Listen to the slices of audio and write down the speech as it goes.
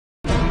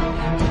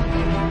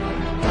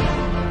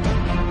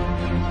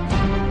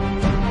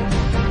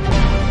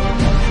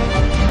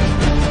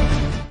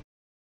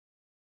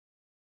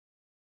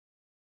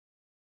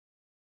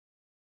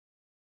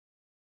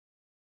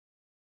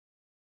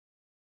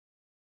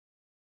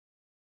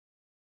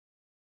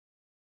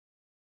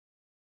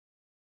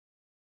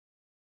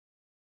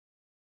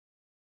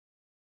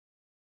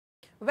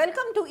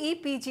Welcome to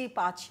EPG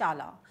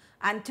Pathshala,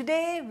 and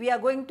today we are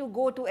going to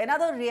go to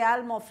another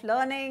realm of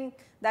learning,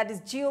 that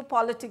is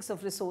geopolitics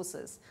of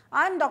resources.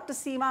 I am Dr.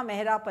 Seema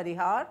Mehra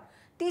Parihar,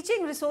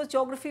 teaching resource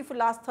geography for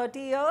last 30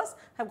 years,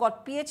 have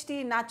got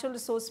PhD in natural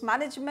resource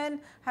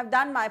management, have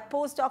done my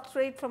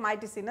postdoctorate from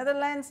ITC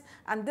Netherlands,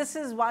 and this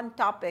is one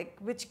topic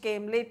which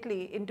came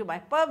lately into my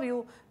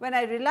purview when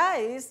I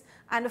realized,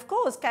 and of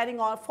course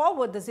carrying on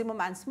forward the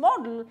Zimmerman's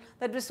model,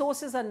 that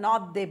resources are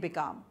not, they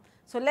become.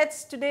 So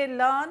let's today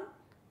learn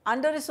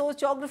under resource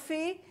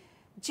geography,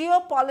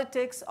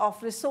 geopolitics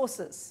of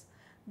resources.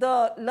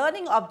 The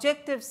learning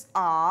objectives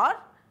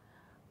are,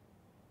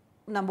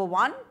 number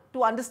one,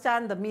 to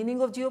understand the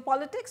meaning of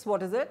geopolitics,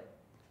 what is it?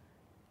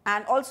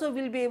 And also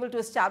we will be able to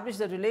establish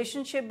the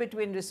relationship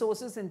between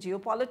resources and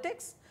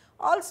geopolitics.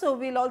 Also,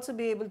 we will also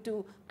be able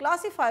to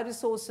classify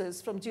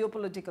resources from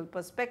geopolitical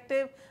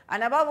perspective,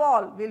 and above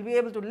all, we will be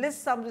able to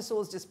list some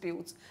resource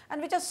disputes,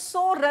 and which are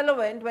so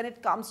relevant when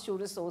it comes to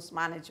resource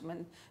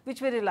management,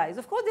 which we realize.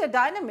 Of course, they are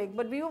dynamic,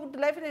 but we would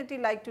definitely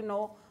like to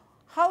know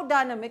how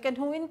dynamic and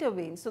who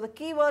intervenes. So, the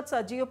keywords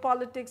are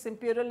geopolitics,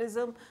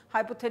 imperialism,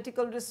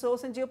 hypothetical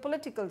resource, and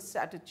geopolitical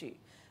strategy.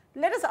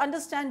 Let us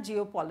understand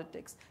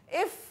geopolitics.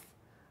 If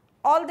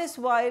all this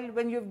while,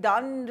 when you have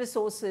done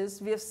resources,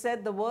 we have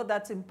said the word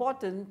that is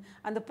important,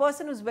 and the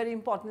person who is very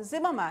important is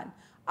Zimmerman.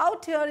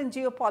 Out here in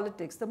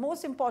geopolitics, the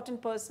most important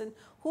person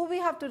who we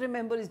have to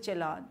remember is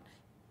Jellan,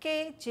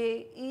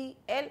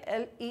 K-J-E-L-L-E-N,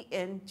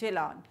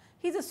 Jellan.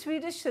 He is a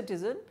Swedish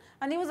citizen,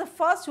 and he was the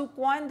first who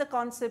coined the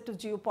concept of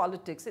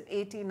geopolitics in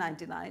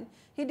 1899.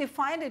 He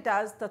defined it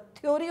as the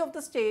theory of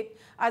the state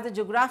as a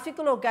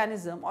geographical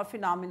organism or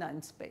phenomena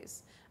in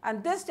space.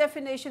 And this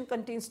definition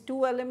contains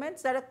two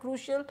elements that are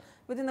crucial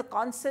within the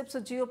concepts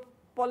of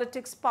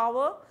geopolitics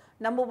power.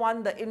 Number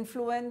one, the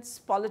influence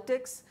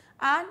politics,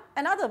 and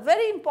another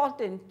very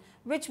important,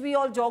 which we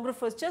all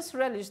geographers just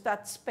relish,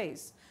 that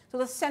space. So,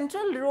 the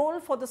central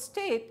role for the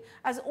state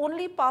as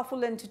only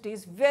powerful entity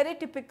is very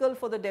typical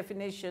for the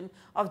definition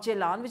of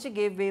Jellan, which he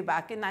gave way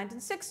back in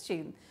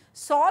 1916.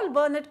 Saul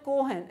Bernard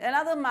Cohen,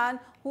 another man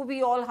who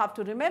we all have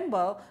to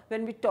remember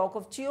when we talk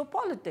of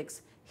geopolitics,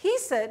 he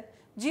said,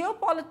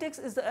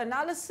 geopolitics is the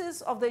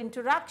analysis of the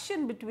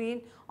interaction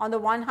between, on the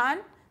one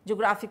hand,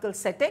 geographical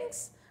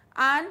settings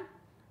and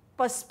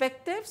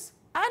perspectives,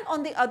 and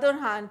on the other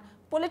hand,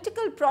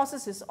 political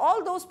processes,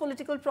 all those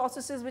political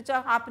processes which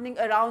are happening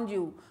around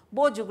you,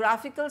 both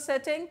geographical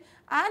setting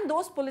and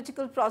those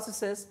political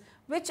processes,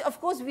 which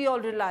of course we all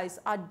realize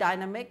are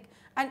dynamic,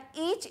 and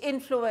each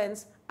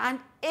influence and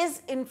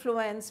is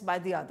influenced by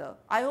the other.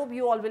 I hope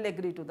you all will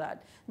agree to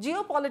that.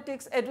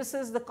 Geopolitics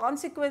addresses the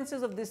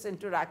consequences of these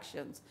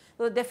interactions.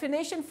 So, the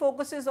definition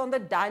focuses on the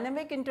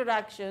dynamic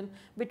interaction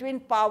between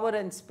power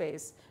and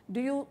space.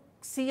 Do you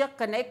see a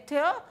connect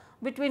here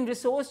between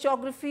resource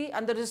geography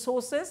and the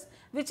resources,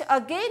 which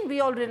again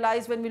we all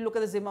realize when we look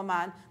at the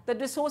Zimmerman,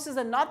 that resources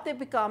are not, they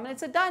become, and it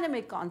is a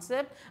dynamic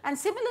concept. And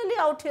similarly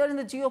out here in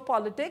the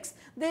geopolitics,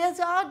 there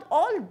are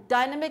all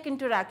dynamic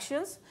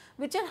interactions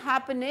which are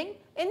happening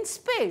in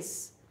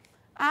space.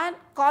 And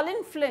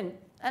Colin Flint,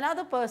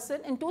 another person,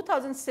 in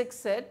 2006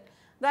 said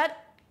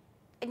that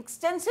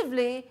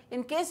extensively,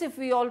 in case if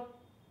we all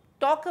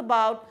talk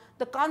about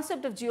the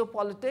concept of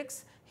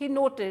geopolitics, he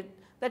noted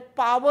that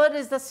power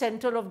is the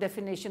center of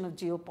definition of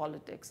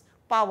geopolitics.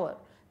 Power.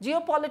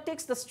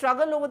 Geopolitics, the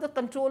struggle over the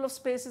control of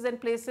spaces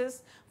and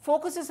places,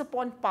 focuses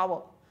upon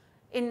power.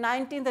 In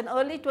 19th and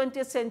early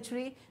 20th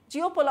century,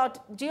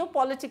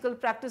 geopolitical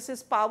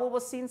practices power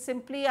was seen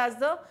simply as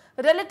the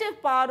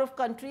relative power of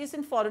countries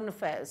in foreign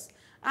affairs.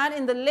 And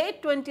in the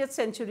late 20th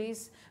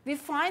centuries, we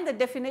find that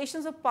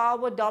definitions of power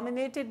were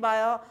dominated by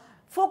a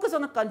focus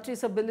on a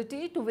country's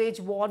ability to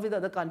wage war with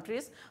other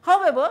countries.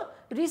 However,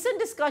 recent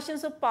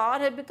discussions of power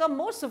have become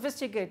more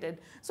sophisticated.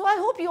 So, I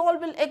hope you all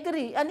will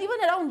agree, and even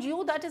around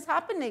you that is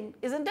happening,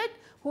 isn't it?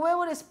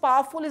 Whoever is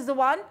powerful is the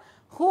one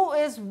who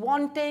is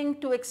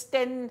wanting to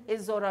extend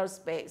his or her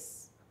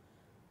space.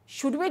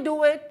 Should we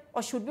do it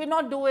or should we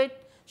not do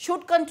it?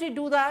 Should country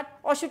do that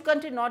or should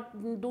country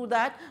not do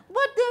that?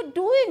 But they are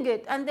doing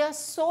it, and they are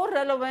so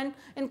relevant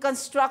in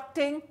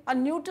constructing a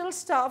neutral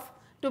stuff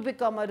to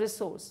become a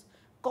resource.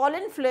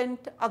 Colin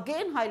Flint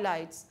again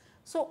highlights,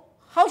 so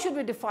how should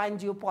we define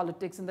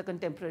geopolitics in the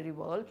contemporary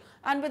world?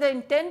 And with the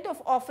intent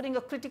of offering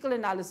a critical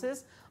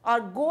analysis, our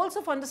goals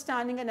of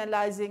understanding,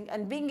 analyzing,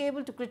 and being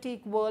able to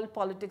critique world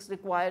politics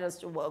require us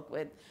to work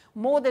with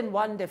more than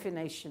one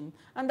definition.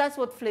 And that is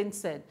what Flint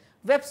said.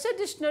 Webster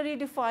Dictionary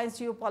defines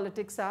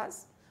geopolitics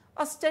as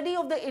a study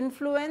of the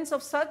influence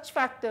of such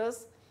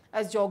factors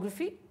as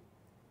geography,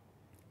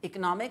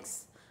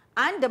 economics,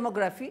 and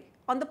demography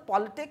on the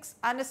politics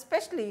and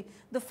especially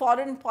the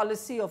foreign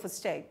policy of a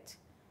state.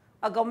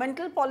 A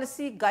governmental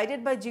policy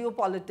guided by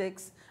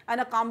geopolitics and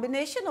a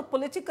combination of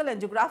political and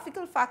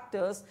geographical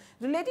factors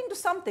relating to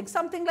something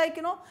like,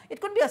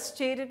 it could be a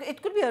state,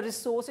 it could be a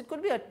resource, it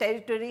could be a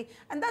territory,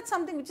 and that is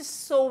something which is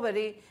so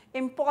very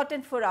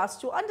important for us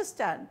to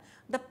understand.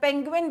 The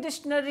Penguin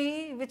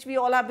Dictionary, which we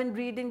all have been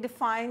reading,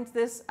 defines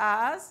this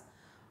as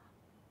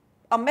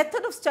a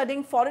method of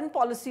studying foreign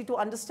policy to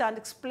understand,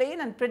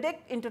 explain and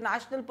predict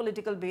international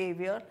political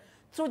behavior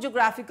through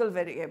geographical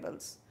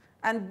variables.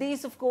 And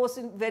these of course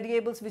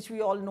variables which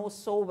we all know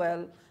so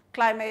well: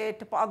 climate,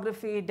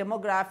 topography,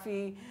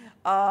 demography,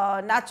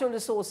 natural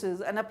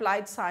resources and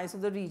applied science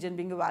of the region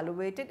being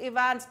evaluated.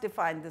 Evans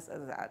defined this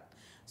as that.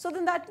 So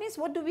then that means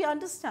what do we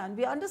understand?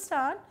 We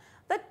understand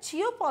that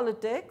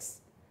geopolitics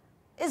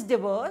is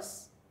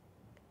diverse,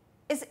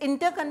 is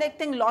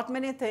interconnecting lot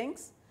many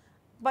things,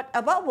 but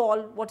above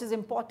all what is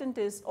important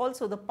is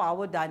also the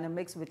power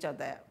dynamics which are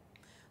there.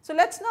 So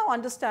let's now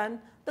understand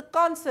the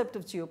concept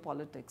of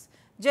geopolitics.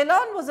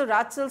 Jalan was a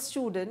Ratzel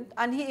student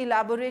and he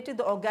elaborated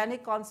the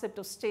organic concept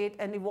of state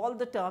and evolved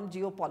the term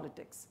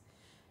geopolitics.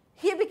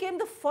 He became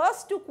the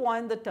first to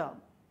coin the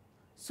term.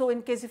 So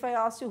in case if I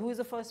ask you who is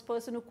the first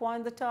person who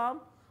coined the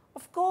term,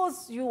 of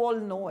course you all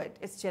know it,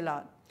 it's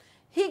Jalan.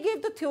 He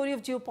gave the theory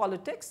of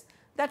geopolitics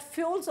that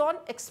fuels on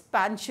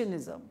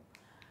expansionism.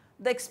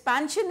 The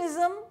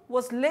expansionism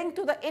was linked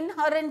to the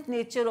inherent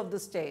nature of the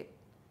state.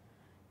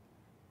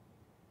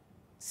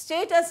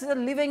 State as a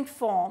living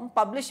form,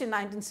 published in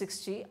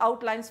 1960,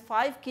 outlines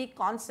 5 key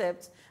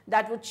concepts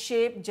that would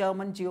shape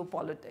German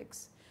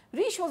geopolitics.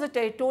 Reich was a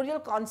territorial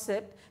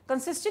concept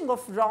consisting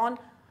of raw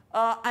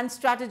and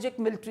strategic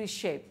military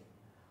shape.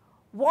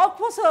 What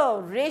was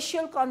a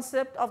racial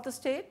concept of the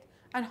state?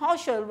 And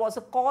Herschel was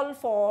a call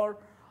for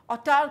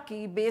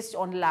autarky based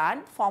on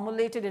land,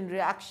 formulated in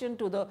reaction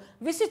to the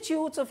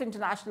vicissitudes of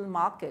international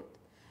market.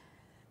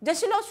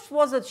 Deschillos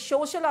was a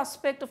social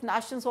aspect of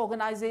nations'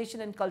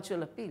 organization and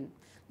cultural appeal.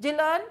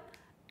 Jalan,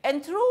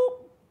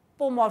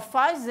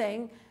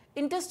 anthropomorphizing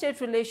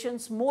interstate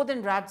relations more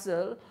than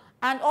Ratzel,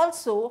 and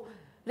also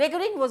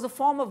Regering was a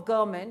form of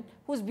government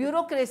whose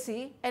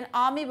bureaucracy and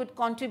army would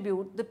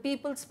contribute the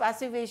people's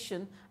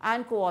passivation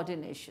and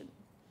coordination.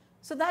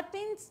 So that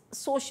means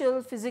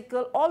social,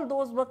 physical, all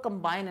those were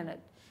combined in it.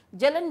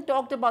 Jalan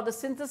talked about the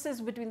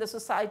synthesis between the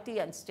society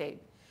and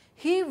state.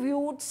 He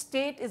viewed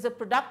state as a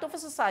product of a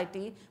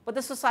society, but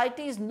the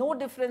society is no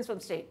different from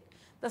state.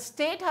 The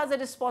state has a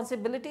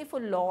responsibility for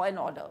law and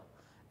order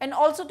and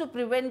also to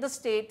prevent the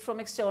state from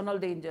external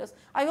dangers.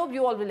 I hope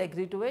you all will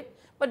agree to it.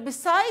 But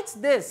besides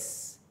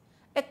this,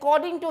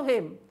 according to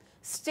him,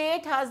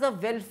 state has a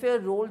welfare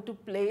role to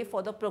play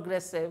for the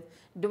progressive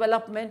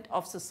development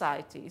of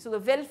society. So the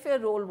welfare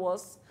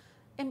role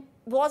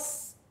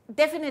was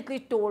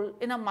definitely told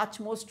in a much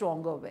more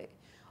stronger way.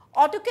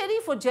 Autocracy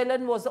for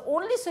Jalan was the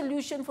only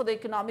solution for the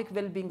economic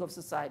well-being of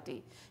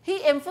society.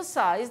 He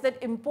emphasized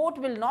that import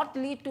will not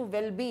lead to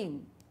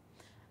well-being.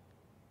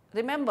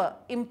 Remember,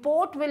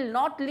 import will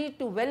not lead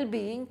to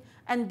well-being,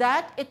 and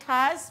that it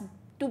has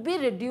to be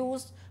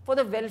reduced for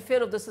the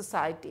welfare of the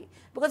society.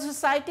 Because the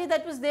society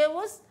that was there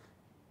was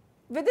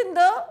within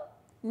the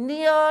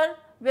near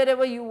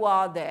wherever you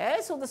are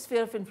there. So the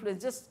sphere of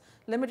influence just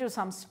limited to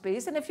some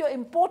space. And if you're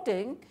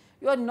importing,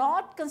 you are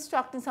not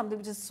constructing something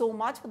which is so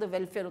much for the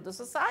welfare of the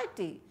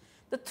society.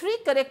 The 3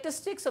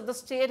 characteristics of the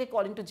state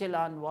according to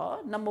Jalan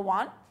were: number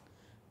 1,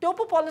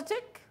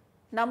 topopolitic;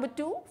 number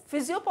 2,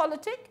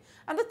 physiopolitic;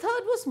 and the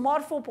third was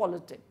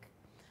morphopolitic.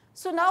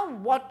 So now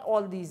what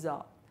all these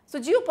are? So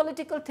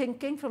geopolitical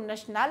thinking from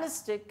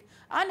nationalistic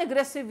and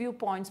aggressive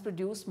viewpoints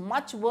produced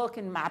much work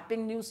in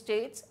mapping new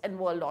states and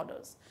world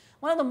orders.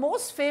 One of the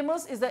most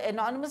famous is the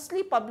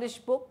anonymously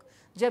published book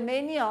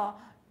Germania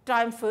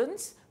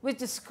Triumphans, which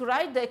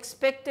described the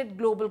expected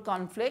global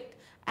conflict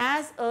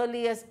as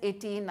early as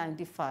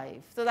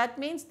 1895. So that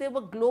means there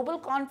were global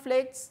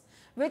conflicts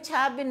which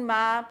have been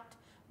mapped,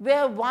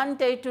 where one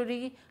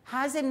territory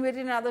has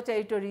invaded other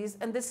territories,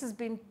 and this has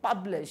been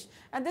published.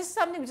 And this is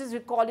something which is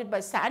recorded by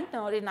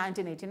Santner in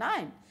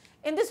 1989.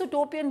 In this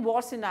utopian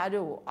war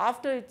scenario,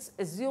 after its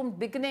assumed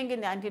beginning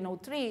in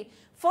 1903,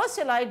 first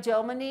allied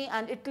Germany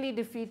and Italy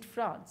defeat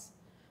France.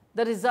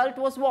 The result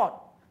was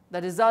what?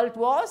 The result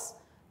was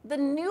the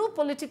new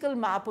political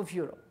map of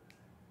Europe.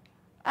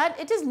 And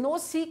it is no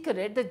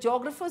secret that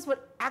geographers were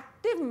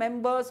active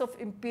members of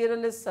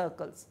imperialist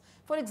circles.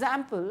 For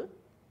example,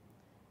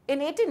 in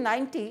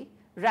 1890,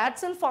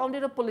 Ratzel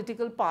founded a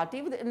political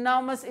party with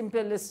enormous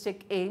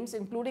imperialistic aims,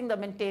 including the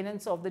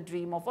maintenance of the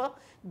dream of a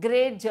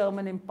great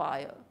German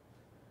empire.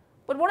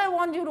 But what I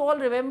want you to all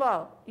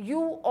remember,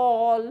 you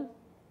all,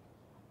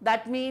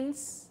 that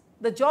means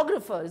the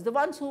geographers, the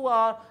ones who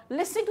are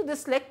listening to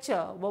this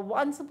lecture, were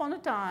once upon a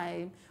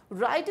time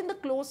right in the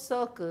close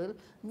circle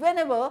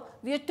whenever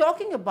we are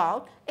talking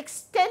about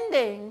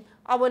extending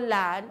our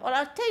land or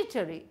our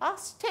territory, our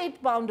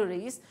state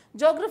boundaries.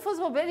 Geographers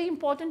were a very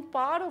important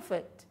part of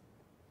it.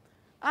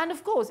 And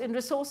of course, in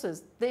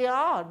resources, they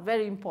are a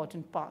very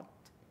important part.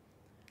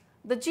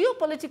 The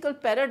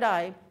geopolitical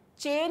paradigm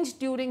changed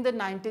during the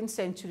 19th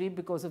century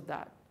because of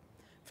that.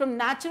 From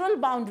natural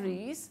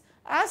boundaries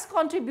as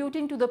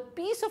contributing to the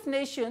peace of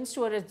nations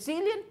to a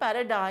resilient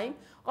paradigm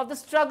of the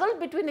struggle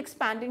between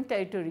expanding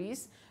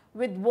territories,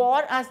 with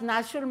war as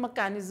natural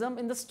mechanism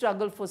in the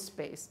struggle for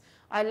space.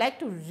 I like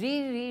to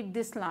reread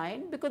this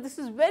line because this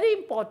is very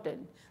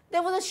important.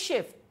 There was a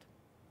shift.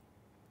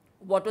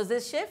 What was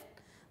this shift?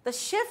 The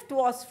shift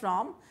was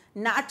from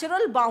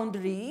natural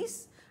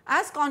boundaries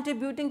as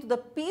contributing to the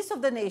peace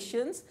of the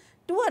nations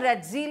to a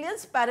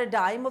resilience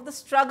paradigm of the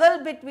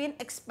struggle between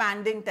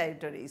expanding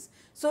territories.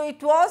 So,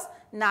 it was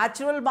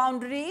natural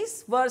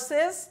boundaries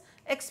versus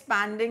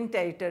expanding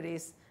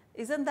territories.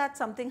 Isn't that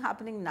something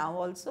happening now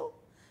also?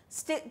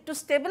 To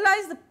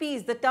stabilize the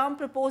peace, the term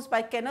proposed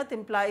by Kenneth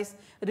implies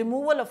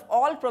removal of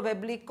all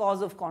probably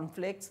cause of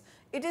conflicts.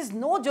 It is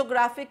no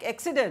geographic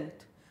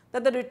accident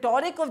that the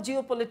rhetoric of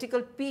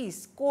geopolitical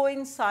peace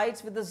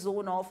coincides with the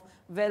zone of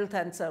wealth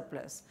and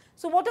surplus.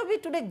 So, what are we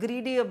today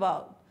greedy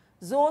about?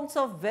 Zones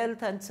of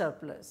wealth and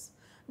surplus.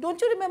 Don't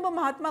you remember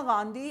Mahatma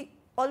Gandhi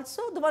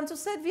also, the ones who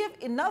said we have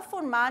enough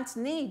for man's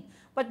need,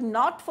 but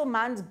not for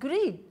man's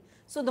greed.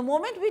 So, the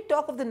moment we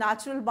talk of the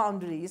natural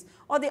boundaries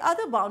or the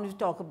other boundaries we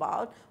talk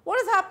about, what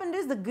has happened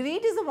is the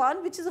greed is the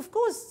one which is of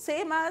course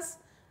same as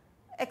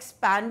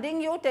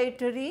expanding your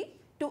territory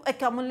to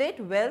accumulate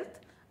wealth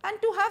and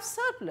to have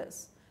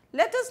surplus.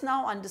 Let us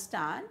now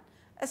understand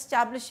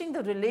establishing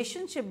the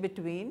relationship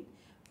between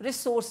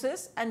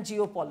resources and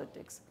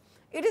geopolitics.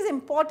 It is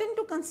important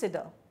to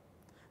consider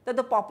that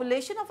the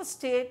population of a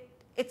state,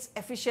 its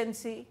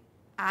efficiency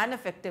and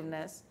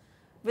effectiveness,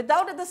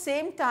 without at the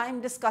same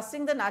time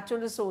discussing the natural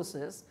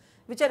resources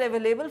which are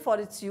available for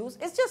its use,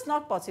 is just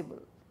not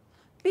possible.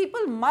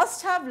 People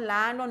must have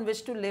land on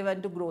which to live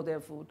and to grow their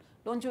food.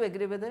 Don't you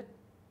agree with it?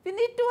 We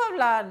need to have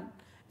land.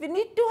 We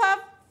need to have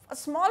a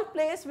small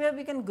place where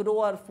we can grow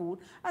our food,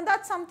 and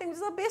that's something which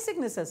is a basic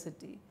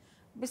necessity.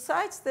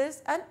 Besides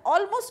this, and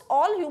almost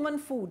all human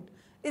food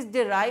is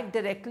derived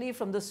directly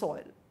from the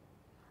soil,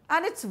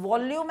 and its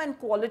volume and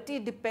quality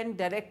depend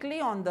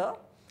directly on the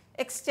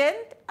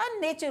extent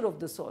and nature of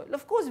the soil.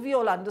 Of course, we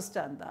all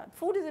understand that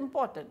food is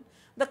important.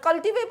 The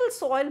cultivable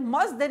soil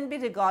must then be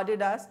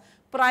regarded as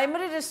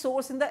primary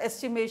resource in the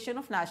estimation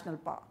of national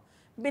power.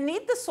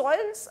 Beneath the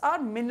soils are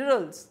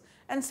minerals,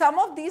 and some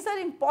of these are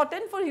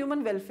important for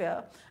human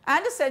welfare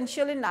and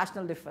essential in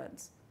national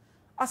defense.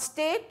 A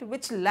state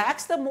which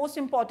lacks the most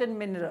important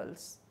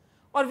minerals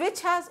or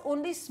which has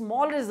only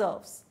small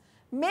reserves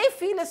may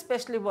feel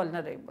especially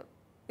vulnerable,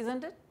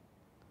 isn't it?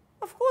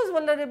 Of course,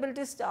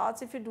 vulnerability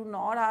starts if you do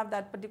not have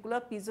that particular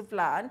piece of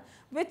land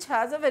which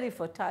has a very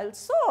fertile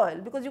soil,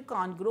 because you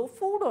can't grow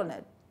food on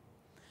it.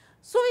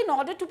 So, in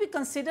order to be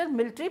considered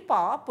military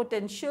power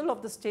potential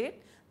of the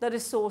state, the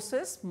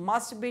resources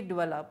must be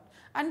developed,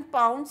 and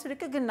Pounds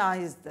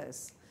recognize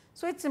this.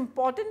 So, it is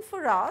important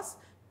for us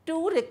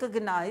to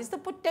recognize the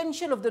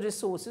potential of the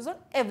resources on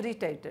every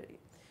territory.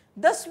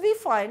 Thus, we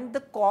find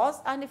the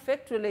cause and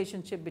effect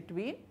relationship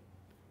between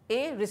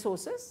A,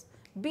 resources,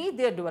 B,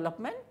 their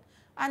development,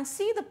 and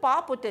C, the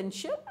power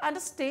potential, and a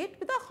state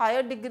with a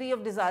higher degree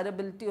of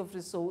desirability of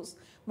resource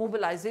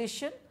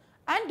mobilization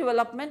and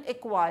development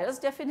acquires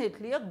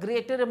definitely a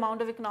greater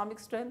amount of economic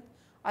strength.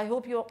 I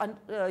hope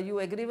you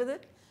agree with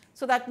it.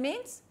 So, that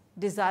means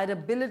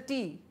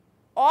desirability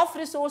of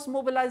resource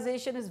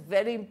mobilization is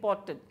very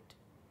important,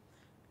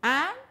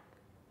 and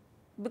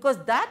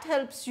because that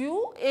helps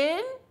you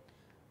in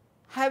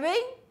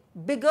having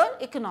bigger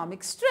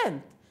economic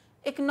strength.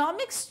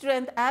 Economic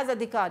strength, as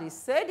Adhikari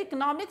said,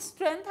 economic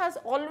strength has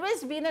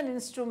always been an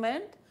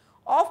instrument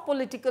of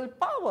political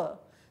power.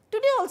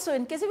 Today also,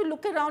 in case if you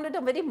look around at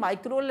a very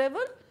micro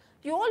level,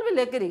 you all will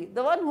agree,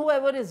 the one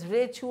whoever is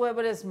rich,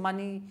 whoever has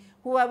money,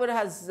 whoever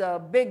has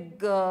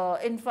big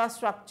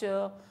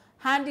infrastructure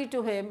handy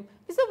to him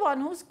is the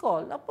one who's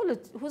called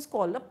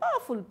a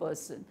powerful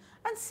person,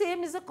 and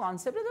same is the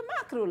concept at the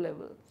macro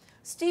level.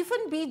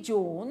 Stephen B.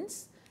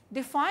 Jones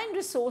defined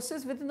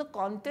resources within the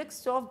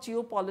context of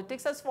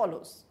geopolitics as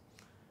follows.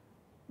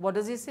 What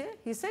does he say?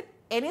 He said,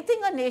 anything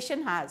a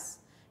nation has,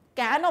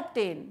 can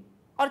obtain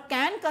or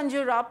can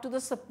conjure up to the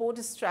support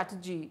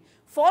strategy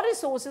for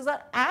resources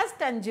are as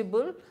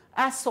tangible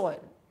as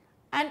soil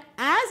and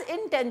as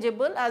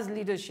intangible as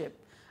leadership,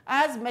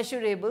 as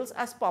measurables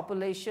as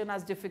population,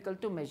 as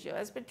difficult to measure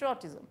as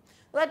patriotism.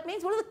 That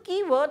means what are the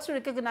key words to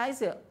recognize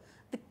here?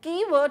 The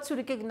key words to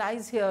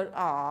recognize here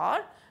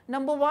are,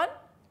 number one,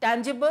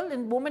 tangible.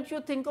 In the moment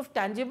you think of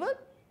tangible,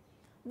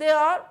 they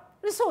are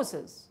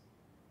resources,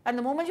 and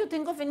the moment you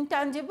think of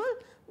intangible,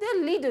 they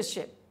are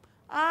leadership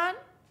and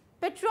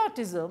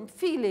patriotism,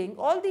 feeling.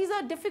 All these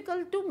are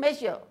difficult to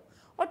measure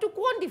or to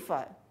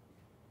quantify.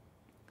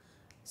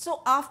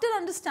 So, after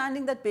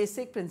understanding that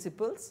basic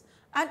principles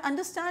and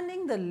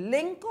understanding the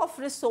link of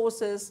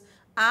resources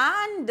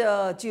and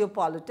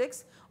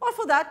geopolitics, or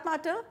for that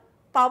matter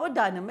power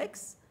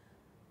dynamics,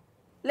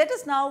 let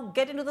us now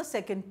get into the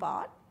second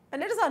part. And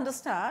let us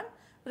understand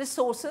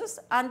resources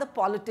and the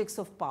politics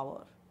of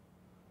power.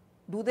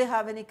 Do they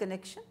have any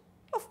connection?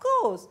 Of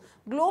course,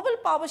 global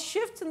power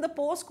shifts in the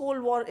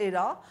post-Cold War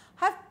era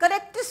have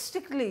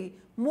characteristically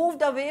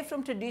moved away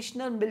from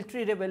traditional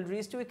military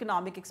rivalries to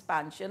economic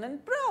expansion and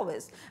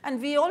prowess, and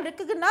we all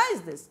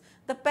recognize this.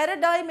 The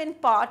paradigm, in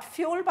part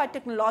fueled by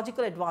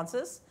technological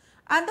advances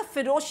and the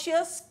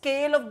ferocious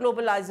scale of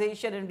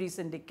globalization in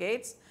recent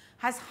decades,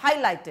 has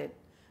highlighted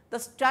the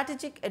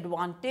strategic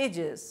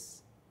advantages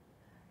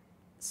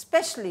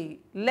especially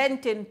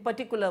lent in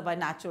particular by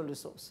natural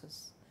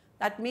resources.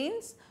 That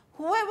means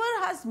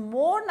whoever has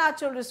more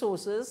natural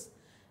resources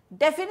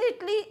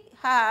definitely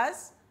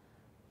has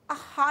a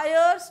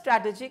higher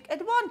strategic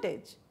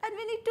advantage, and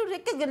we need to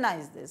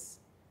recognize this.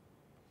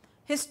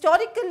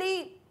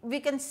 Historically, we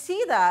can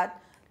see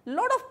that a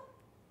lot of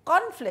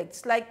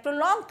conflicts, like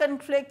prolonged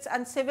conflicts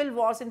and civil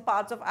wars in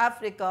parts of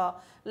Africa,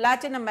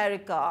 Latin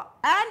America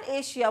and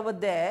Asia were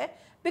there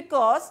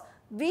because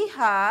we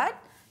had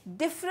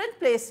different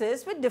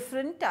places with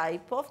different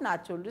type of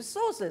natural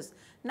resources.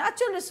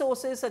 Natural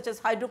resources such as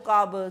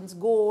hydrocarbons,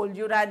 gold,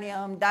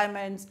 uranium,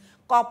 diamonds,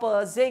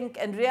 copper, zinc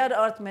and rare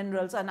earth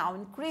minerals are now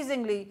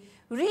increasingly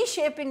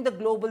reshaping the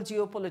global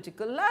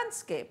geopolitical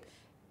landscape,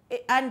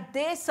 and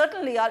they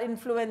certainly are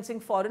influencing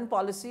foreign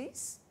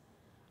policies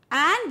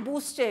and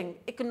boosting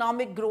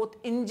economic growth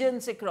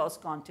engines across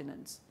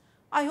continents.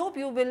 I hope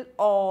you will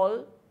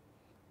all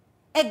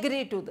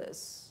agree to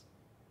this,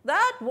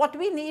 that what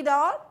we need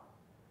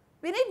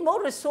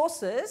more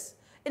resources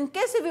in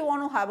case if we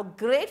want to have a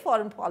great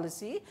foreign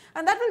policy,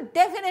 and that will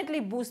definitely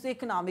boost the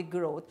economic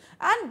growth,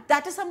 and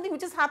that is something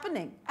which is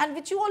happening and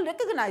which you all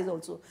recognize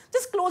also.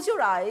 Just close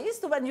your eyes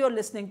when you are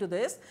listening to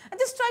this and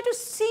just try to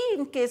see,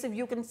 in case if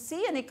you can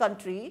see any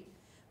country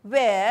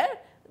where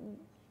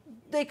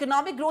the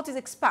economic growth is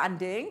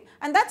expanding,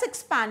 and that is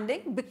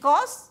expanding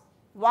because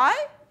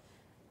why?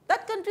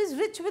 That country is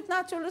rich with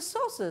natural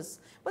resources,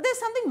 but there is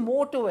something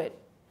more to it.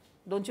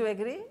 Don't you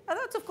agree? And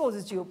that of course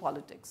is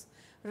geopolitics.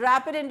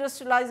 Rapid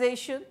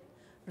industrialization,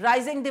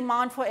 rising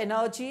demand for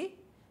energy,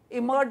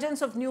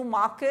 emergence of new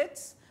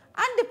markets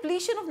and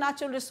depletion of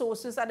natural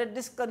resources at a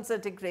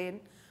disconcerting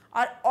rate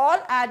are all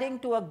adding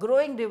to a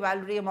growing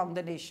rivalry among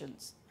the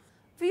nations.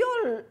 We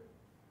all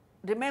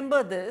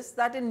remember this,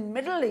 that in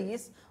Middle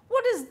East,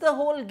 what is the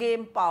whole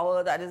game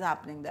power that is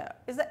happening there?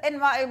 It's the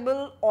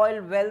inviolable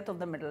oil wealth of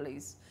the Middle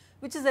East,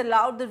 which has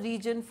allowed the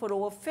region for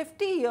over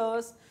 50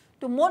 years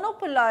to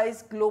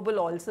monopolize global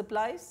oil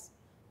supplies,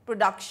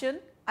 production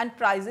and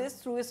prices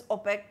through its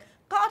OPEC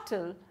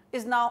cartel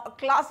is now a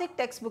classic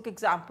textbook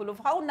example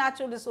of how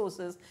natural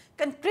resources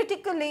can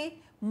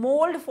critically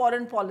mold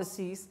foreign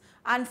policies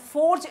and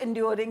forge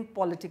enduring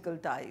political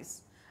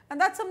ties.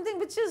 And that is something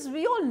which is,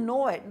 we all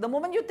know it. The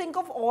moment you think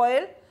of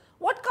oil,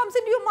 what comes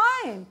into your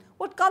mind?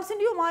 What comes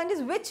into your mind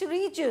is which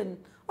region?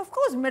 Of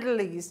course,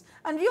 Middle East.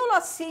 And we all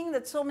are seeing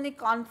that so many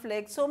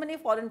conflicts, so many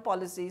foreign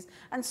policies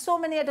and so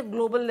many at a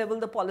global level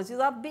the policies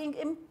are being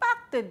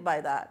impacted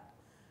by that.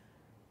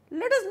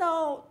 Let us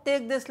now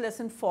take this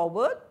lesson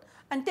forward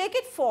and take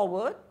it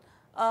forward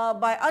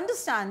by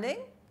understanding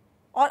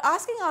or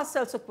asking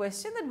ourselves a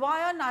question, that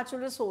why are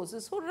natural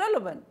resources so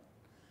relevant?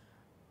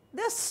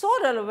 They are so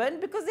relevant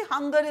because the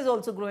hunger is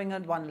also growing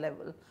at one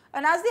level,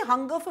 and as the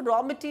hunger for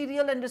raw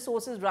material and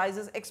resources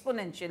rises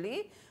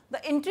exponentially,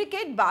 the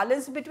intricate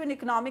balance between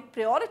economic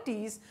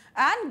priorities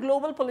and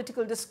global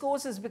political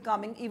discourse is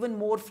becoming even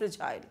more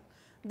fragile.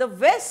 The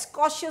West's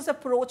cautious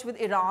approach with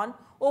Iran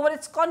over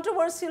its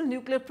controversial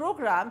nuclear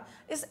program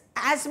is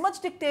as much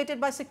dictated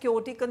by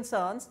security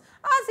concerns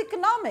as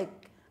economic.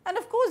 And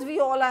of course, we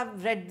all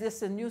have read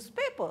this in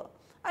newspaper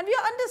and we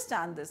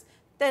understand this.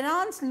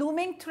 Tehran's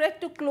looming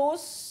threat to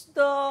close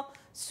the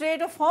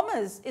Strait of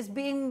Hormuz is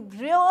being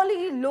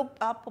really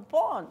looked up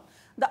upon.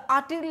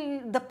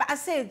 The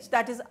passage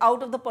that is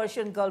out of the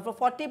Persian Gulf,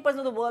 for 40%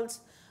 of the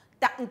world's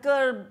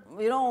tanker,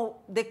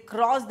 they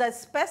cross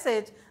this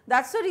passage.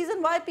 That's the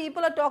reason why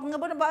people are talking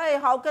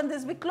about how can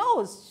this be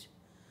closed?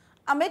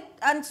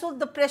 And so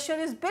the pressure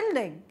is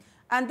building,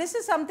 and this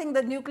is something,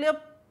 the nuclear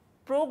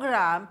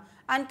program,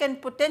 and can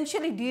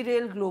potentially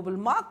derail global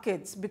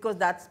markets because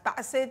that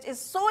passage is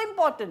so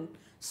important,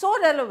 so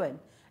relevant.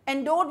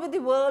 Endowed with the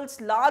world's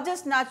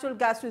largest natural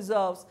gas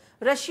reserves,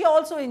 Russia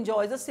also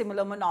enjoys a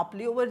similar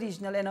monopoly over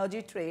regional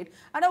energy trade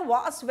and a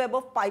vast web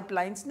of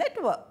pipelines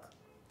network.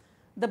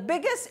 The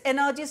biggest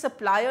energy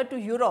supplier to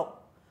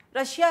Europe,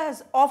 Russia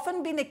has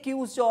often been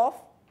accused of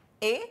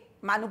A.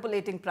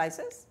 manipulating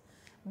prices,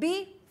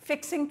 B.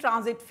 fixing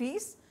transit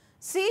fees,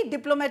 C.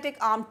 diplomatic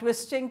arm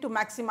twisting to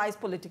maximize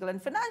political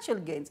and financial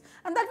gains.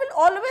 And that will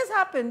always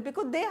happen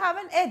because they have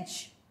an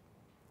edge.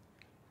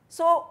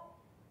 So,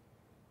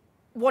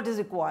 what is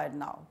required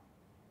now?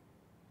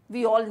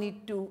 We all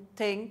need to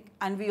think,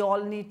 and we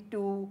all need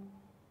to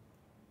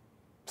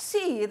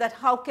see that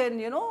how can,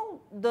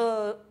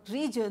 the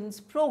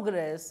regions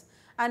progress,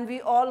 and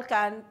we all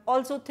can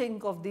also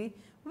think of the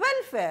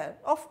welfare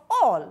of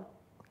all.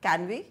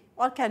 Can we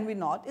or can we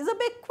not is a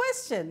big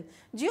question.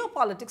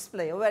 Geopolitics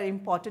play a very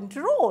important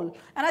role,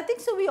 and I think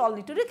so we all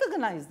need to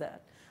recognize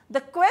that.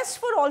 The quest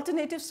for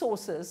alternative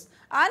sources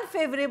and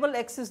favorable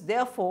access,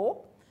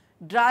 therefore,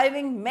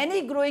 driving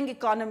many growing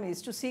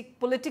economies to seek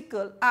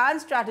political and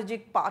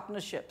strategic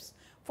partnerships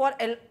for,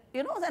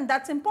 and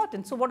that's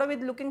important. So what are we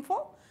looking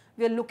for?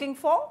 We are looking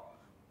for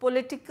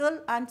political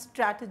and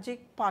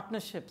strategic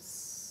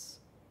partnerships.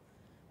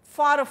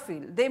 Far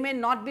afield. They may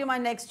not be my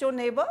next door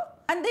neighbor,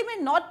 and they may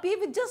not be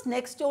with just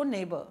next door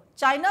neighbor.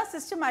 China's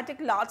systematic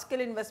large-scale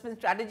investment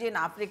strategy in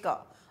Africa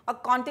a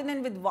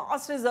continent with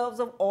vast reserves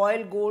of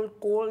oil, gold,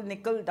 coal,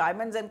 nickel,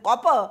 diamonds and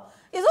copper,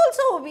 is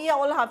also we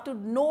all have to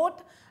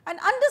note and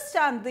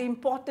understand the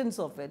importance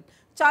of it.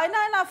 China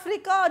and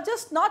Africa are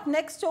just not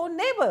next door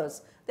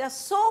neighbors. They are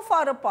so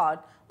far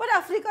apart, but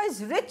Africa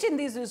is rich in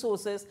these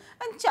resources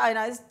and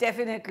China is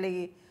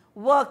definitely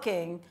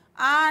working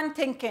and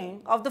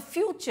thinking of the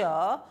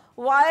future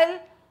while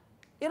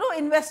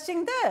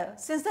investing there.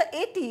 Since the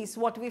 80s,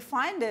 what we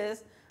find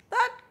is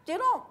that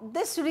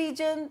this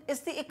region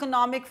is the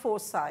economic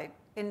foresight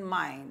in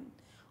mind.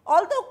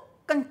 Although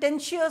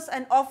contentious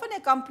and often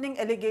accompanying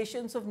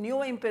allegations of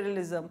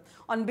neo-imperialism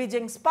on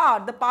Beijing's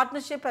part, the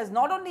partnership has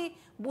not only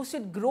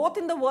boosted growth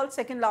in the world's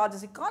second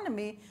largest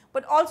economy,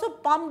 but also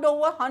pumped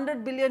over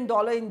 $100 billion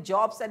in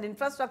jobs and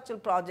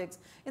infrastructural projects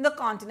in the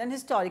continent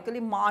historically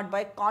marred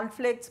by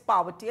conflicts,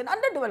 poverty and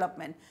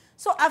underdevelopment.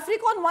 So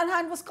Africa on one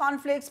hand was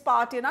conflicts,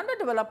 poverty and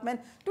underdevelopment.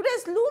 Today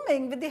is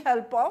looming with the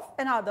help of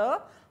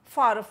another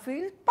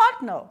far-afield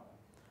partner.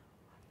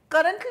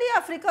 Currently,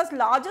 Africa's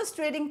largest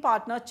trading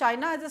partner,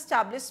 China, has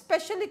established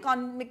special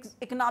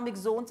economic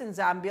zones in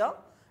Zambia,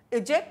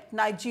 Egypt,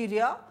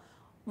 Nigeria,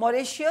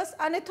 Mauritius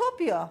and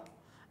Ethiopia.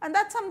 And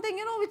that's something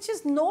which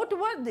is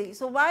noteworthy.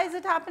 So why is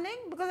it happening?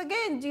 Because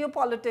again,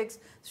 geopolitics,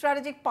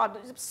 strategic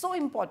partnerships, so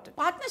important.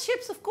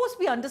 Partnerships, of course,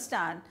 we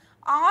understand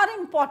are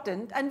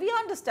important and we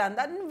understand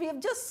that, and we have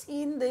just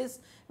seen this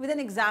with an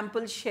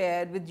example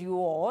shared with you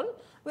all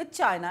with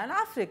China and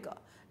Africa.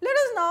 Let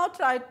us now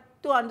try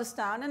to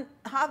understand and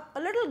have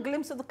a little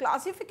glimpse of the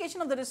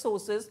classification of the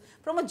resources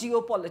from a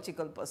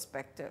geopolitical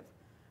perspective.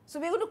 So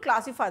we are going to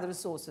classify the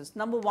resources.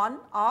 Number one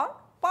are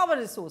power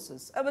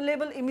resources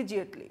available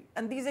immediately,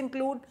 and these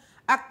include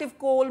active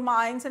coal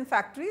mines and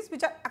factories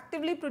which are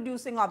actively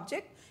producing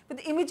objects with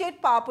immediate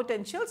power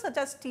potential such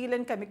as steel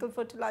and chemical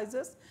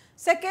fertilizers.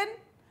 Second,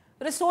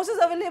 resources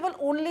available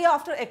only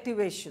after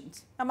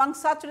activations. Among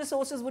such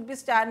resources would be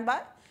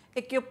standby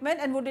equipment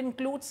and would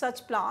include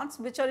such plants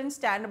which are in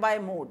standby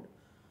mode.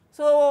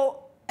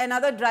 So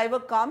another driver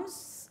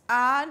comes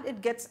and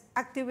it gets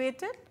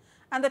activated,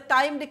 and the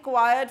time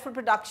required for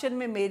production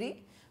may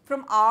vary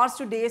from hours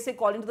to days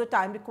according to the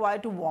time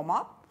required to warm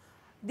up.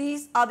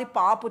 These are the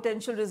power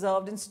potential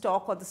reserved in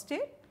stock or the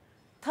state.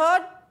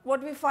 Third,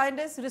 what we find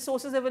is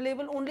resources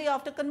available only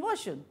after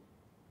conversion.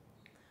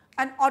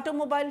 An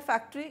automobile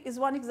factory is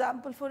one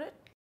example for it.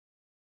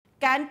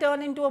 Can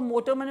turn into a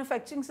motor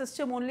manufacturing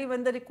system only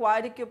when the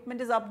required equipment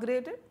is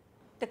upgraded,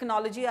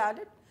 technology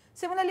added.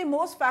 Similarly,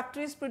 most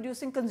factories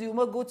producing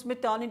consumer goods may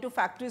turn into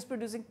factories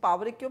producing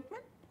power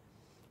equipment.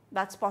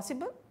 That's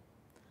possible.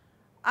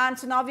 And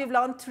so now we have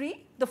learned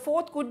three. The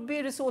fourth could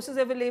be resources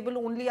available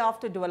only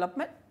after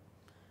development.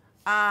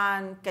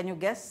 And can you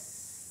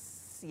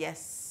guess?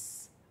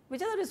 Yes.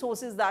 Which are the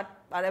resources that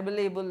are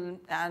available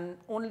and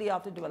only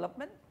after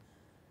development?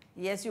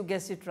 Yes, you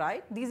guessed it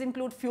right. These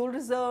include fuel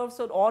reserves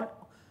or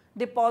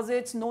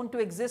deposits known to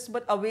exist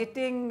but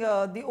awaiting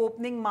the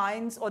opening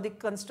mines or the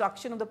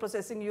construction of the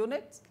processing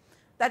units.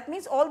 That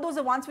means all those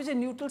are ones which are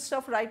neutral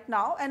stuff right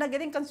now and are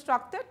getting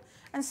constructed,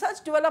 and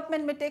such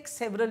development may take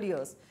several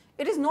years.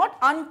 It is not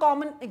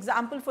uncommon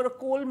example for a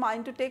coal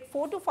mine to take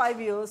 4 to 5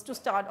 years to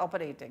start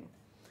operating.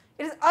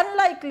 It is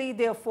unlikely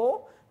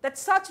therefore that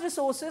such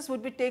resources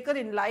would be taken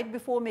in light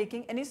before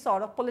making any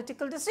sort of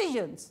political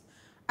decisions,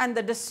 and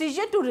the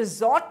decision to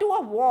resort to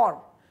a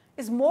war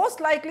is most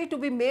likely to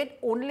be made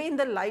only in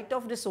the light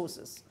of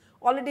resources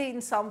already in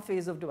some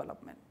phase of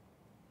development.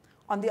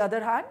 On the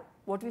other hand,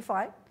 what we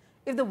find,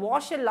 if the war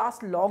shall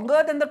last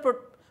longer than the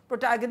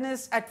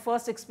protagonists at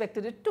first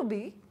expected it to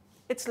be,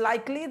 it's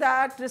likely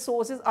that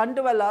resources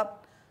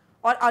undeveloped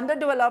or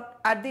underdeveloped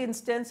at the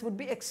instance would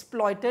be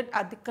exploited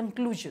at the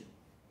conclusion.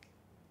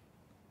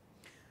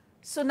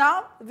 So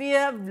now we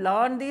have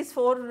learned these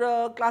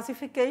four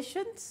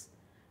classifications.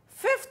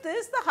 Fifth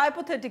is the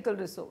hypothetical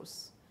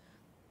resource.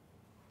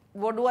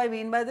 What do I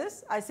mean by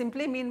this? I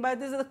simply mean by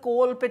this the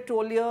coal,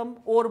 petroleum,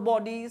 ore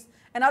bodies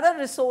and other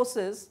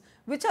resources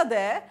which are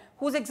there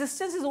whose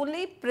existence is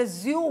only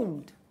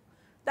presumed.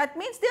 That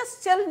means they are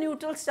still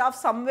neutral stuff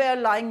somewhere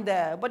lying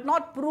there but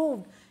not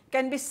proved,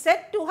 can be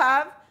said to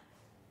have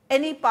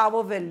any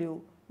power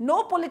value.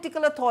 No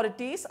political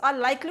authorities are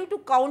likely to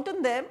count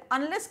on them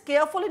unless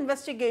careful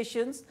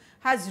investigations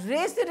has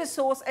raised the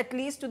resource at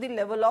least to the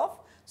level of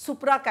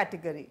supra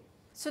category.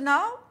 So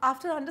now,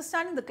 after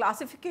understanding the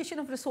classification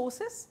of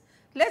resources,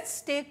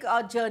 let's take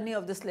our journey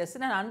of this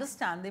lesson and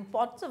understand the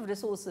importance of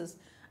resources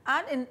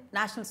and in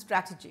national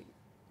strategy.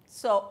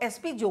 So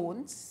S.P.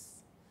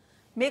 Jones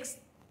makes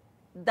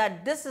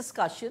that this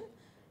discussion,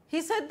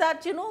 he said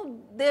that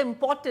they're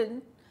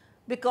important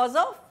because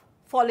of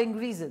following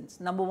reasons.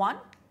 Number one,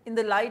 in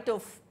the light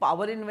of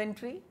power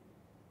inventory,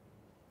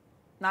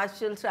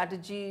 national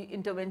strategy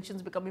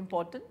interventions become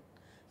important.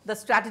 The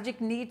strategic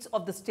needs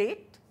of the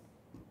state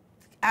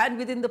and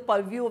within the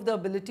purview of the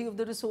ability of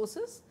the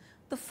resources.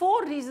 The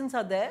four reasons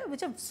are there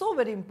which are so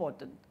very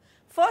important.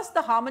 First,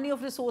 the harmony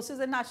of resources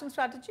and national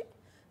strategy.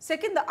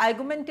 Second, the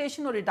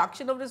augmentation or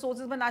reduction of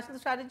resources by national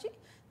strategy.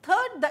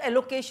 Third, the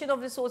allocation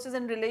of resources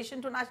in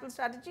relation to national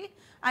strategy.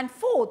 And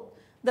fourth,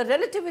 the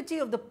relativity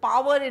of the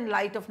power in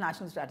light of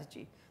national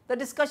strategy. The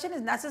discussion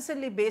is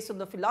necessarily based on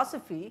the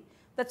philosophy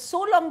that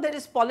so long there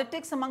is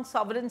politics among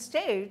sovereign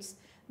states,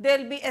 there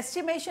will be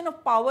estimation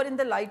of power in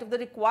the light of the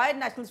required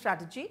national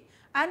strategy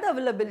and the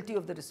availability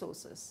of the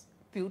resources.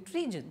 Pute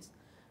regions.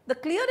 The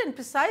clear and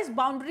precise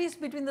boundaries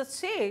between the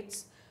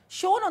states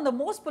shown on the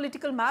most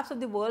political maps of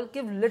the world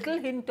give little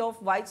hint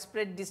of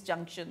widespread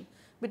disjunction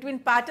between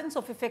patterns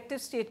of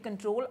effective state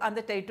control and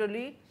the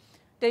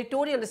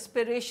territorial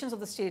aspirations of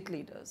the state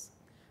leaders.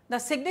 The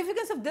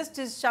significance of this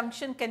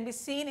disjunction can be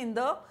seen in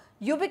the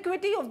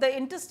ubiquity of the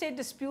interstate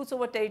disputes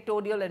over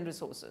territorial and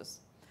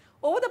resources.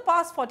 Over the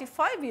past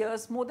 45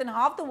 years, more than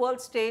half the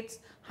world's states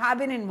have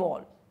been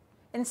involved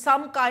in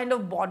some kind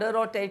of border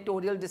or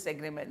territorial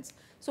disagreements.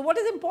 So what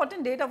is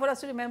important data for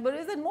us to remember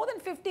is that more than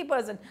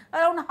 50%,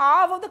 around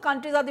half of the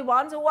countries are the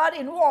ones who are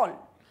involved.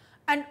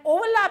 And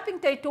overlapping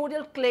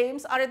territorial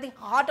claims are at the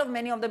heart of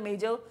many of the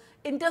major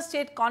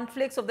interstate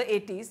conflicts of the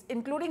 80s,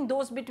 including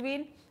those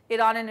between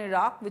Iran and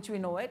Iraq, which we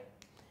know it,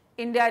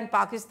 India and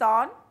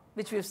Pakistan,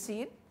 which we have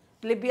seen,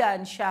 Libya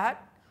and Chad,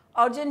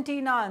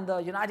 Argentina and the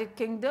United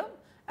Kingdom,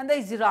 and the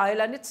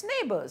Israel and its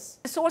neighbors.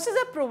 The sources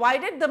have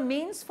provided the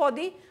means for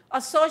the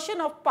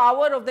assertion of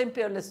power of the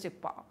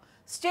imperialistic power.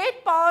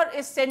 State power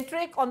is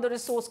centric on the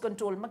resource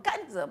control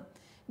mechanism.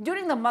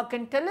 During the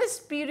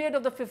mercantilist period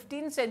of the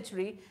 15th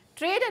century,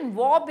 trade and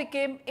war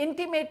became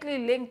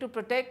intimately linked to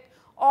protect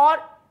or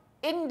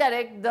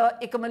indirect the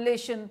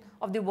accumulation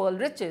of the world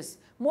riches,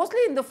 mostly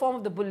in the form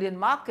of the bullion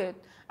market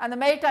and the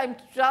maritime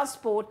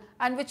transport,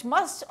 and which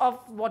much of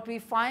what we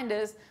find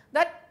is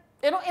that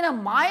in our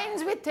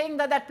minds we think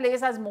that that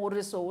place has more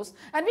resource,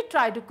 and we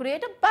try to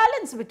create a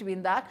balance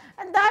between that,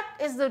 and that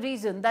is the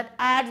reason that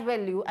adds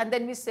value, and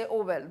then we say,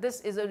 oh well,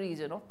 this is a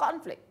region of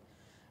conflict.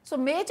 So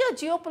major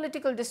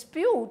geopolitical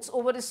disputes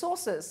over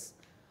resources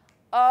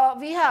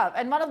we have,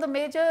 and one of the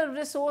major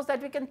resource that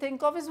we can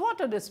think of is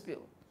water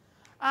dispute.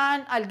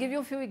 And I'll give you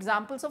a few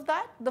examples of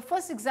that. The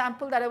first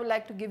example that I would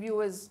like to give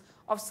you is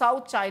of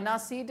South China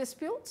Sea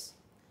disputes.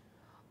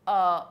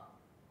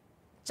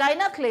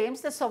 China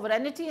claims the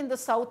sovereignty in the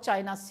South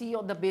China Sea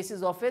on the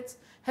basis of its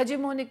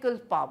hegemonical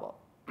power.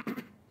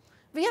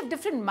 We have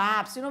different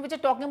maps, which are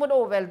talking about,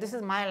 oh well, this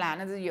is my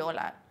land, this is your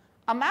land.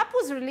 A map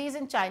was released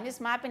in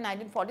Chinese map in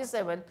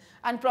 1947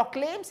 and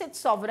proclaims its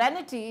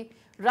sovereignty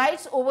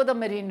rights over the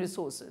marine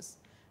resources.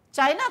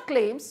 China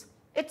claims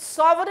its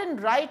sovereign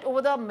right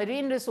over the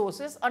marine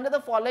resources under the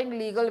following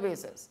legal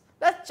basis.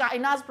 That's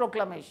China's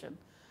proclamation.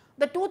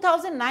 The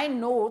 2009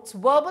 notes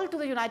verbal to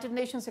the United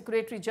Nations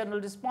Secretary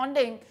General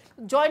responding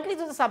jointly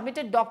to the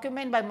submitted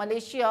document by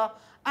Malaysia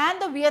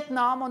and the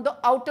Vietnam on the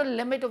outer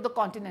limit of the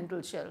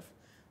continental shelf.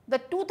 The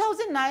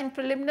 2009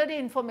 preliminary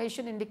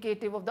information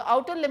indicative of the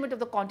outer limit of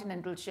the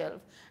continental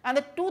shelf and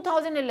the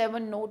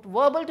 2011 note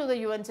verbal to the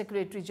UN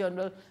Secretary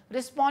General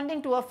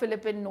responding to a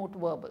Philippine note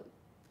verbal.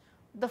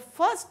 The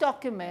first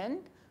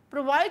document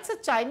provides a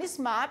Chinese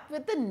map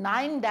with the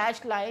 9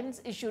 dashed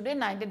lines issued in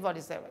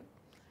 1947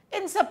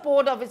 in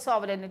support of its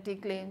sovereignty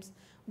claims.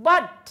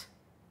 But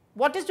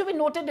what is to be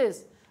noted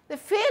is, they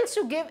fails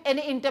to give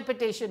any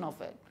interpretation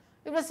of it.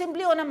 It was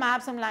simply on a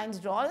map, some lines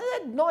drawn,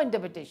 no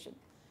interpretation.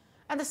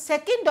 And the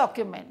second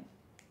document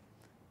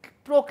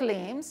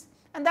proclaims,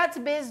 and that's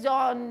based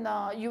on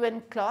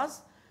UN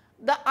clause,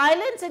 the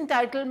island's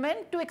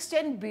entitlement to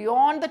extend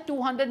beyond the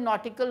 200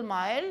 nautical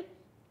mile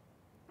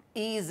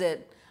EEZ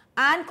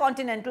and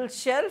continental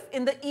shelf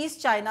in the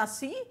East China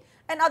Sea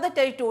and other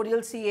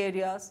territorial sea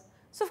areas.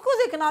 So, of course,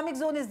 the economic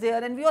zone is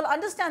there, and we all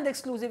understand the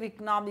exclusive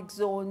economic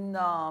zone,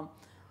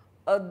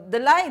 the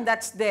line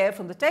that's there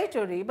from the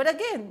territory. But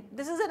again,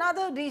 this is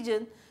another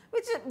region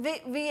which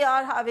we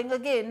are having,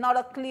 again, not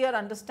a clear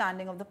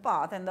understanding of the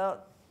path and the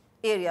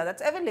area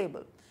that's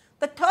available.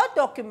 The third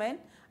document,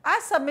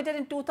 as submitted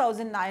in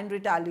 2009,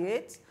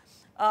 retaliates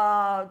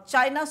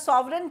China's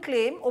sovereign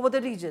claim over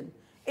the region.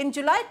 In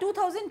July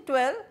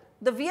 2012,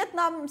 the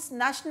Vietnam's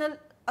National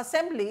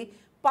Assembly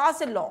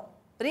passed a law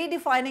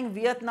redefining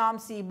Vietnam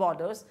sea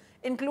borders,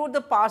 include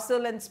the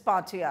Parcel and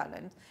Spratly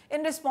Islands,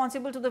 in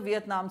responsible to the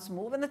Vietnam's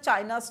move, and the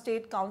China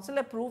State Council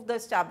approved the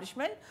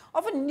establishment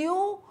of a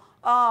new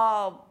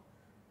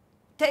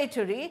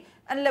territory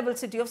and level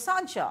city of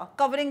Sancha,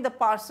 covering the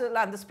Parcel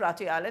and the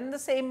Spratly Island in the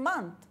same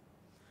month.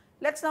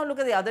 Let's now look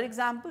at the other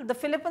example. The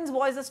Philippines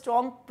voiced a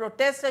strong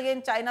protest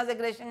against China's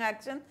aggression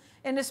action.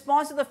 In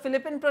response to the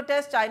Philippine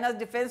protest, China's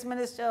defense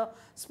minister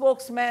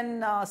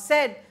spokesman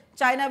said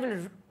China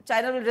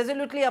will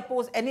resolutely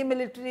oppose any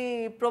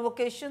military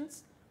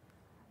provocations.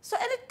 So,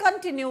 and it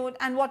continued,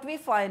 and what we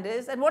find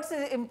is, and what's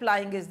it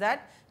implying is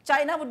that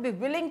China would be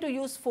willing to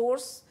use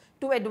force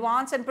to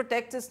advance and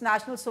protect its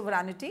national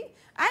sovereignty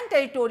and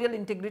territorial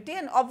integrity,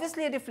 and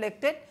obviously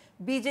reflected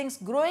Beijing's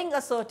growing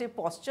assertive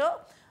posture.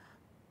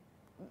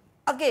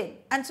 Again,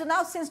 and so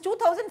now since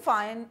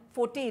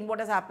 2014, what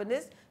has happened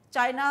is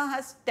China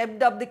has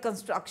stepped up the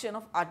construction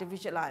of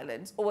artificial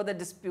islands over the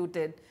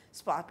disputed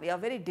Spratly, a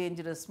very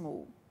dangerous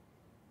move,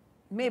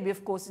 maybe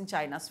of course in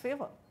China's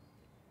favor.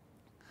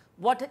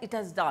 What it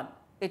has done,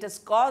 it has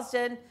caused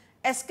an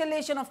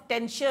escalation of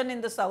tension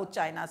in the South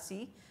China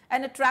Sea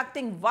and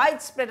attracting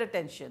widespread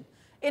attention.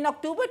 In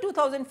October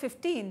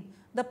 2015,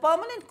 the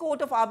Permanent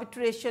Court of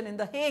Arbitration in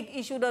The Hague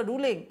issued a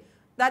ruling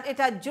that it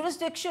had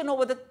jurisdiction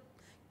over the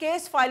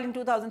case filed in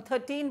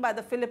 2013 by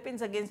the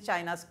Philippines against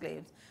China's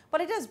claims.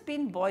 But it has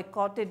been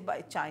boycotted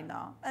by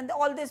China, and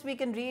all this we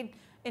can read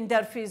in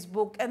Durfee's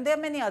book, and there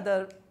are many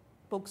other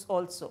books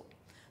also.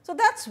 So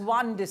that's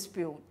one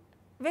dispute,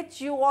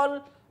 which you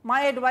all,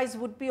 my advice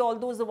would be, all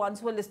those the ones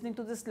who are listening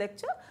to this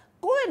lecture,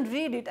 go and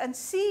read it and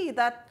see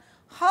that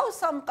how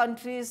some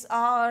countries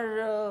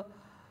are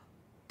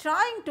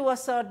trying to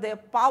assert their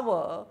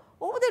power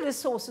over the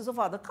resources of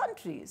other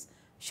countries.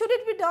 Should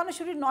it be done or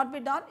should it not be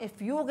done? If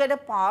you get a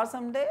power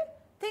someday,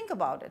 think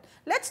about it.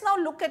 Let's now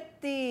look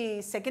at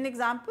the second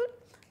example.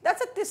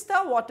 That's a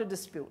Tista water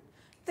dispute.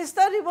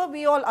 Tista river,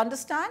 we all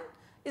understand,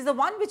 is the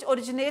one which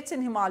originates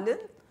in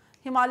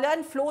Himalaya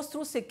and flows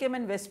through Sikkim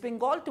and West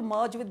Bengal to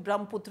merge with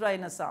Brahmaputra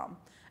in Assam.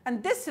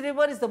 And this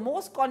river is the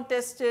most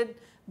contested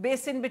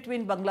basin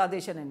between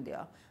Bangladesh and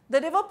India.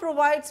 The river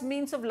provides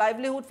means of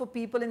livelihood for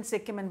people in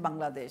Sikkim and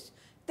Bangladesh.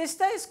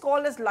 Tista is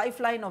called as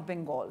lifeline of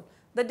Bengal.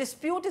 The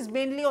dispute is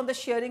mainly on the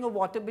sharing of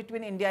water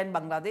between India and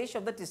Bangladesh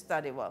of the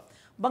Tista river.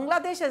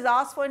 Bangladesh has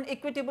asked for an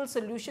equitable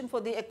solution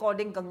for the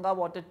according Ganga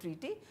Water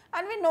Treaty,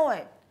 and we know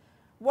it.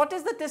 What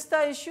is the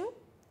Tista issue?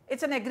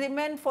 It's an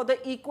agreement for the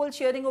equal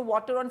sharing of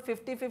water on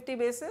 50-50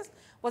 basis,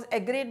 was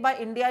agreed by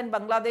India and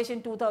Bangladesh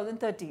in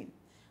 2013.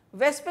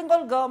 West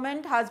Bengal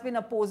government has been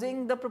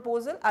opposing the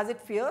proposal as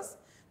it fears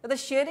that the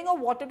sharing of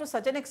water to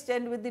such an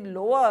extent with the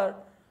lower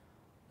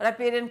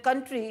riparian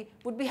country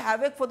would be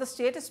havoc for the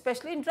state,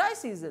 especially in dry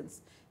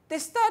seasons.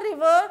 Tista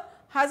river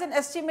has an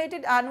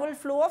estimated annual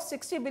flow of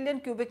 60 billion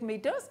cubic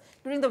meters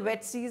during the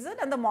wet season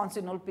and the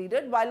monsoonal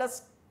period, while a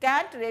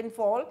scant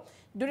rainfall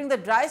during the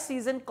dry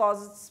season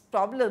causes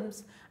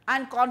problems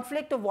and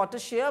conflict of water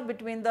share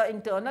between the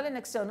internal and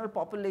external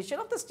population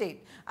of the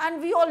state. And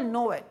we all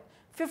know it.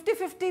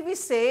 50-50 we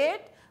say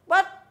it,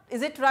 but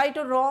is it right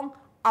or wrong?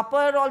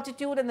 Upper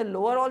altitude and the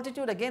lower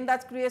altitude, again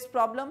that creates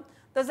problem.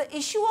 There's the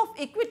issue of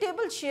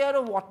equitable share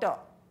of water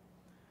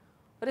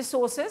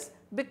resources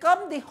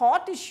become the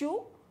hot issue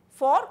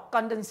for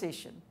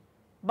condensation.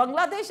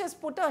 Bangladesh has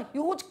put a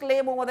huge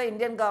claim over the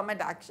Indian government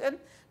action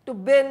to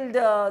build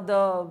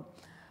the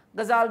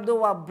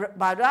Ghazaldoa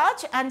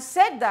barrage and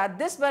said that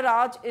this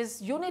barrage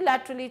is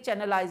unilaterally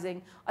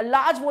channelizing a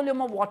large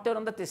volume of water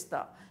on the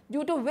Tista,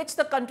 due to which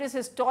the country's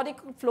historic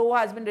flow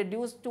has been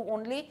reduced to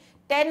only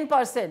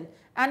 10%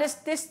 and its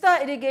Tista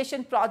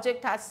irrigation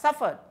project has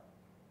suffered.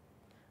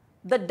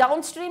 The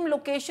downstream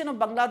location of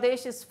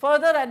Bangladesh is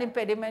further an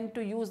impediment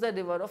to use the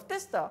river of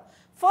Tista.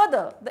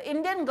 Further, the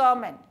Indian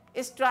government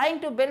is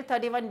trying to build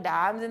 31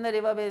 dams in the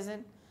river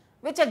basin,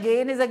 which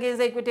again is against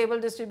the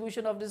equitable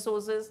distribution of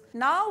resources.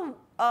 Now,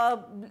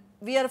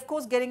 we are of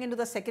course getting into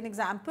the second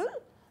example,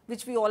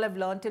 which we all have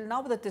learned till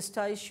now, with the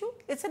Tista issue.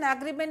 It's an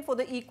agreement for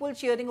the equal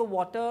sharing of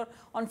water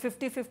on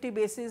 50-50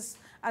 basis,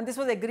 and this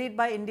was agreed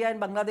by India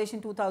and Bangladesh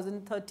in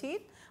 2013.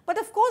 But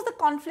of course, the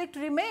conflict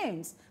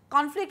remains.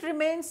 Conflict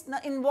remains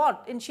in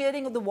what? In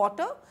sharing of the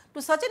water,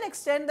 to such an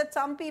extent that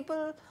some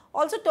people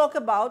also talk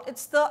about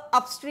it's the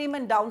upstream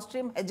and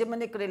downstream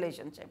hegemonic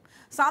relationship.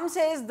 Some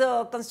says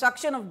the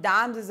construction of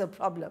dams is a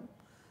problem.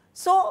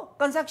 So,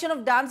 construction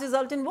of dams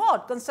result in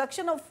what?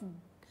 Construction of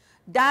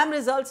dam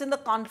results in the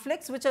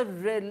conflicts which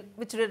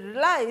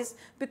realize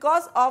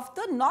because of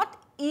the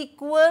not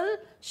equal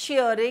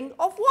sharing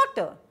of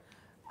water.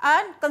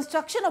 And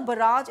construction of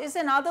barrage is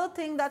another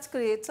thing that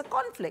creates a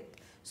conflict.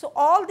 So,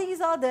 all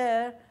these are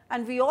there,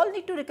 and we all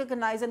need to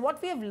recognize, and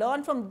what we have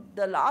learned from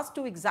the last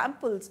two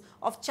examples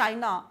of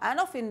China and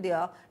of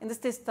India in this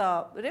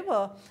Tista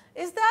river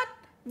is that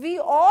we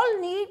all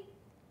need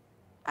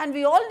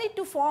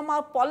to form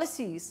our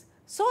policies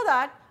so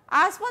that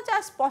as much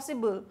as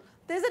possible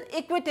there is an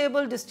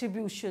equitable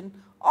distribution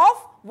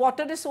of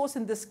water resource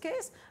in this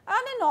case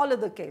and in all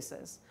other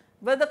cases.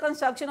 Whether the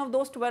construction of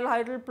those 12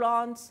 hydel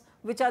plants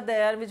which are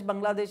there, which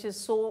Bangladesh is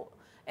so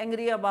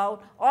angry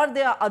about, or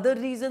there are other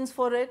reasons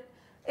for it,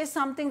 is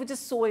something which is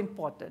so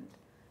important.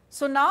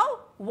 So now,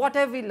 what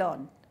have we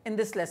learned in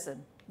this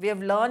lesson? We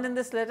have learned in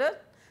this letter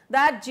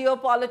that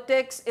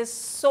geopolitics is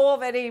so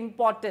very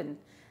important.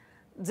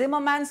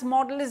 Zimmerman's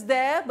model is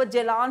there, but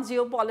Jalan's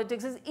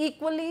geopolitics is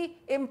equally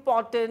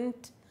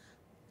important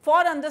for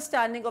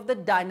understanding of the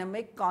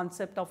dynamic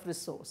concept of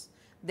resource.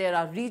 There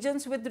are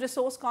regions with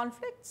resource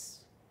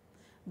conflicts,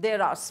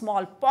 there are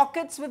small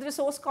pockets with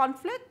resource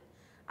conflict,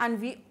 and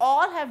we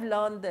all have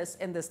learned this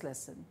in this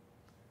lesson.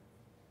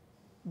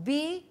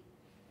 We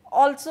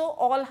also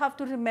all have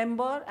to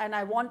remember, and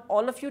I want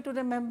all of you to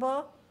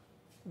remember,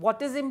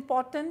 what is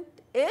important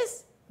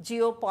is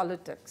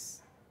geopolitics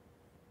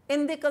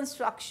in the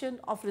construction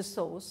of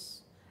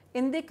resource,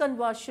 in the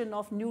conversion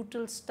of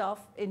neutral stuff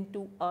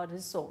into a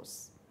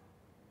resource.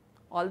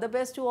 All the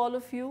best to all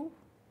of you,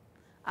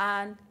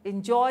 and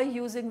enjoy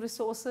using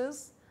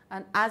resources,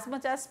 and as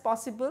much as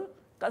possible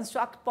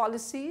construct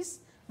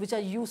policies which are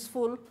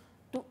useful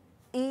to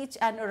each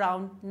and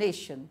around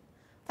nation.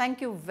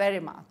 Thank you very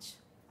much.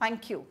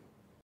 Thank you.